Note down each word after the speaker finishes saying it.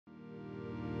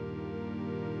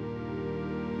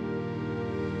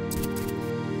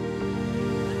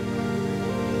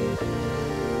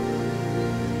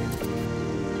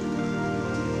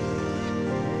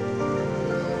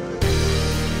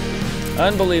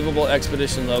Unbelievable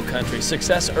expedition, Lowcountry.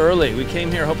 Success early. We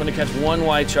came here hoping to catch one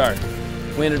white shark.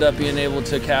 We ended up being able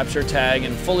to capture, tag,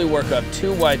 and fully work up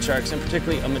 2 white sharks, and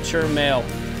particularly a mature male,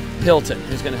 Hilton,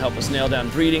 who's going to help us nail down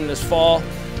breeding this fall.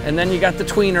 And then you got the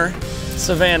tweener,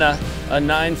 Savannah, a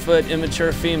 9-foot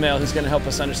immature female who's going to help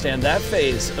us understand that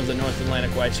phase of the North Atlantic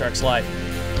white shark's life.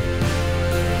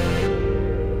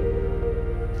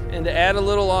 And to add a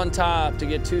little on top, to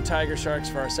get 2 tiger sharks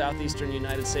for our southeastern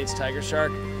United States tiger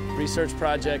shark research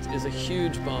project is a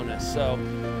huge bonus. So,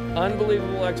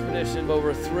 unbelievable expedition, but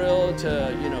we're thrilled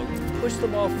to, push the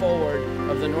ball forward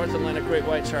of the North Atlantic great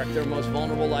white shark, their most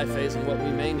vulnerable life phase, and what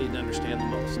we may need to understand the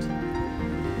most.